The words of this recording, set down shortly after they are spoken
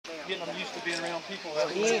getting them used to being around people.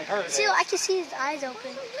 He ain't hurt. See, I can see his eyes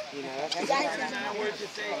open. You know, that's His eyes are and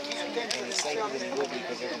it's safe to be with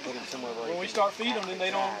because they can put him somewhere where when we start feeding them, then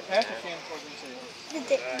they don't have to fend for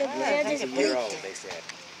themselves. he's a year old, they said.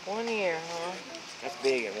 1 year, huh? That's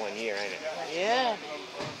big in 1 year, ain't it? Yeah.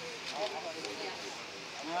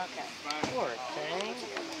 Okay. Poor thing.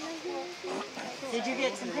 Did you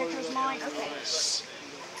get some pictures, Mike?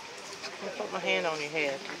 I'll put my hand on your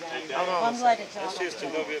head. Hold Well, on. I'm glad it's all. It's just a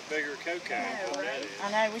little bit bigger cocaine.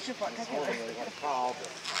 I know, we should put cocaine.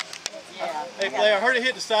 Yeah. Hey, Blair, I heard it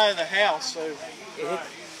hit the side of the house, so.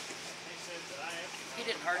 He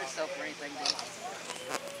didn't hurt himself or anything, did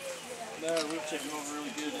he? No, we'll check him over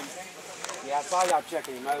really good. Yeah, I saw y'all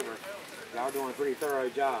checking him over. Y'all are doing a pretty thorough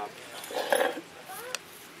job.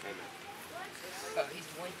 Oh, he's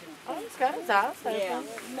blinking. Oh, he's got his eyes open. Yeah.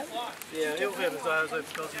 Yeah, he'll have his eyes open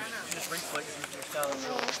because he's just reflexes just kind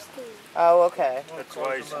of Oh, okay. That's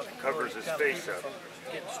why he covers his face up.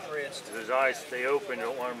 getting stressed. His eyes stay open,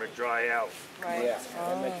 don't want him to dry out. Right. Yeah,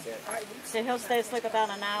 that makes sense. So he'll stay asleep about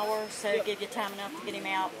an hour, so give you time enough to get him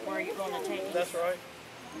out where you're going to take him. That's right.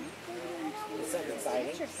 It's something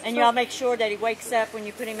exciting. And y'all make sure that he wakes up when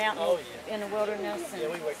you put him out in the wilderness. And Yeah,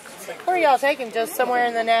 we wait. Where y'all take him? Just somewhere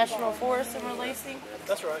in the national forest and release him?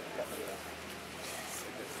 That's right.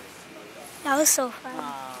 That was so fun.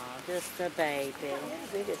 Aw, just a baby.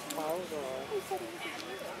 Biggest paws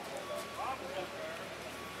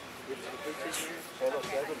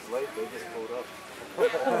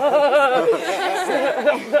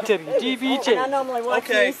And I normally watch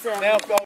Okay, these. now